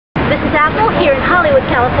This is Apple here in Hollywood,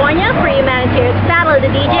 California for Humanitaire's Battle of the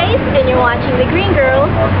DJs, and you're watching The Green Girls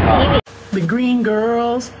TV.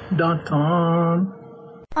 TheGreenGirls.com.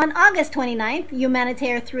 On August 29th,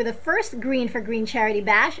 Humanitaire threw the first Green for Green charity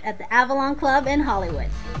bash at the Avalon Club in Hollywood,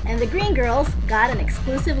 and the Green Girls got an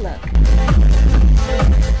exclusive look.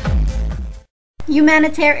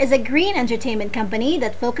 Humanitaire is a green entertainment company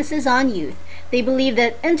that focuses on youth. They believe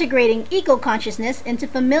that integrating eco-consciousness into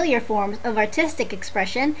familiar forms of artistic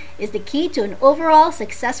expression is the key to an overall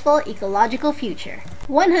successful ecological future.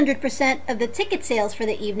 100% of the ticket sales for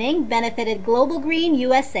the evening benefited Global Green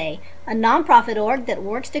USA, a non-profit org that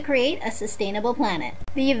works to create a sustainable planet.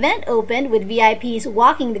 The event opened with VIPs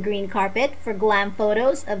walking the green carpet for glam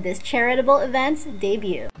photos of this charitable event's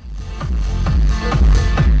debut.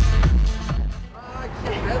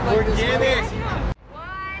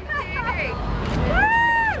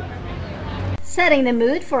 Setting the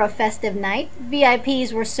mood for a festive night,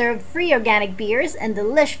 VIPs were served free organic beers and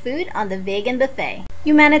delish food on the vegan buffet.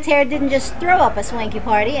 Humanitaire didn't just throw up a swanky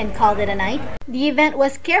party and called it a night. The event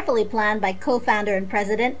was carefully planned by co-founder and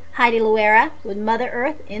president Heidi Luera with Mother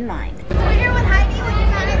Earth in mind. We're here with Heidi with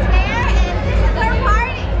Humanitaire, and this is our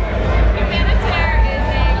party. Humanitaire is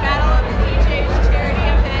a Battle of the DJs charity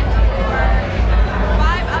event for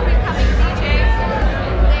 5 up-and-coming DJs.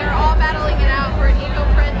 They are all battling it out for an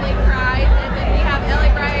eco-friendly prize, and then we have LA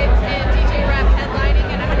Riots and DJ Rap headlining,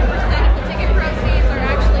 and 100% of the ticket proceeds are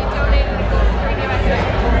actually donated to Global Green USA.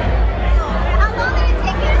 How long did it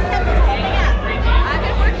take you to set this whole thing up? I've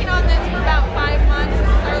been working on this for about 5 months. This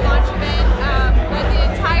is our launch event, but the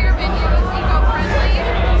entire venue is eco-friendly,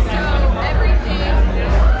 so everything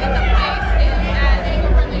in the place is as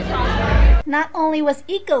eco-friendly as possible. Not only was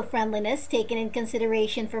eco-friendliness taken in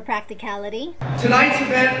consideration for practicality, Tonight's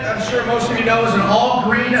event, I'm sure most of you know, is an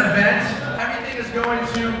all-green event. Everything is going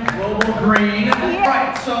to Global Green. Yeah.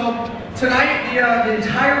 Right, so tonight the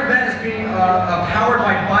entire event is being powered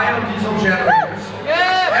by biodiesel generators.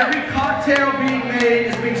 Yeah. Every cocktail being made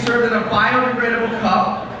is being served in a biodegradable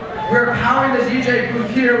cup. We're powering the DJ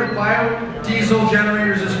booth here with biodiesel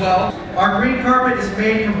generators as well. Our green carpet is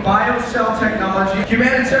made from biocell technology.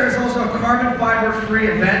 Humanitaire is also a carbon fiber-free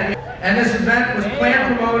event, and this event was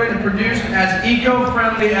planned, promoted, and produced as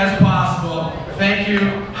eco-friendly as possible. Thank you,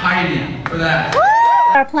 Heidi, for that.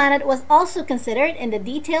 our planet was also considered in the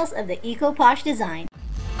details of the eco-posh design.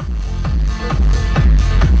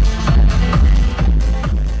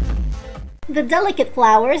 The delicate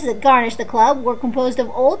flowers that garnished the club were composed of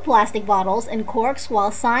old plastic bottles and corks,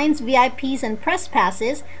 while signs, VIPs, and press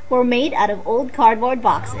passes were made out of old cardboard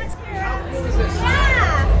boxes.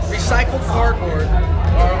 Recycled cardboard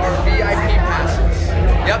are our VIP passes.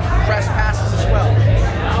 Yep, press passes as well.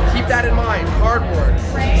 Keep that in mind, cardboard,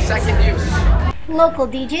 second use. Local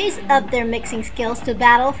DJs upped their mixing skills to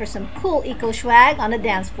battle for some cool eco-swag on the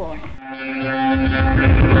dance floor.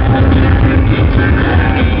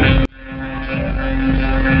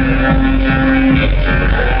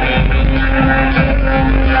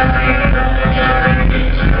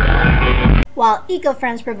 While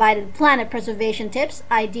eco-friends provided planet preservation tips,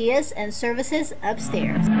 ideas, and services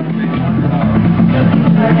upstairs.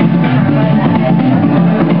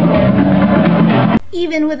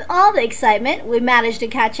 Even with all the excitement, we managed to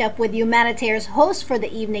catch up with Humanitaire's host for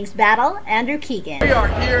the evening's battle, Andrew Keegan. We are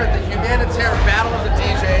here at the Humanitaire Battle of the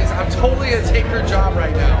DJs. I'm totally going to take her job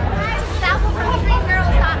right now. Hi, this is Apple from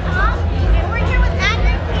TheGreenGirls.com, and we're here with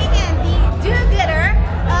Andrew Keegan, the do-gooder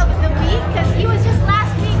of the week, because he was just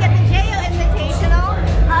last week at the JO Invitational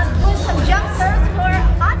with some jumpsuits for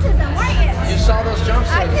autism, weren't you? You saw those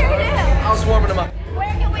jumpsuits? I sure did. I was warming them up. Where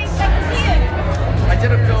can we expect to see you? I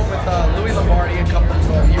did a film with Louis Lombardi a couple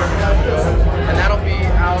of years ago, and that'll be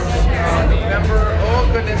out November, oh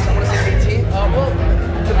goodness, I want to say 18th. Well,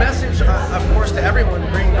 the message, of course, to everyone,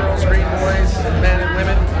 green girls, green boys, men and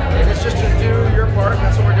women, and it's just to do your part.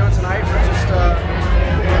 That's what we're doing tonight. We're just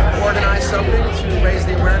organize something to raise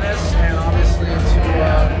the awareness and obviously to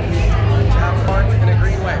have fun in a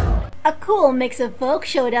green way. A cool mix of folks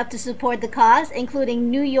showed up to support the cause, including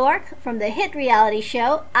New York from the hit reality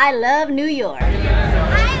show I Love New York. Hi, this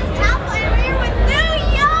is Apple, and we're here with New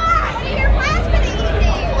York! What are your plans for the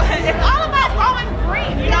evening? It's all about going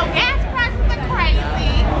green. You know, gas prices are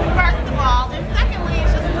crazy, first of all. And secondly,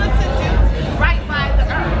 it's just good to do right by the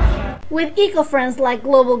earth. With eco-friends like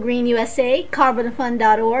Global Green USA,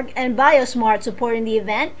 CarbonFund.org, and BioSmart supporting the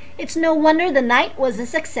event, it's no wonder the night was a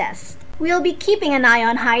success. We'll be keeping an eye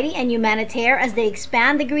on Heidi and Humanitaire as they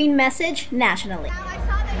expand the green message nationally. Now, I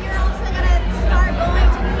saw that you're also going to start going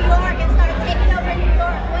to New York and start taking over New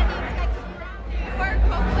York. When do you expect to do that? New York,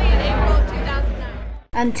 hopefully in April of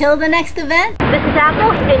 2009. Until the next event, This is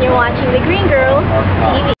Apple, and you're watching The Green Girls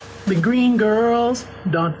TV.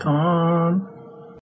 TheGreenGirls.com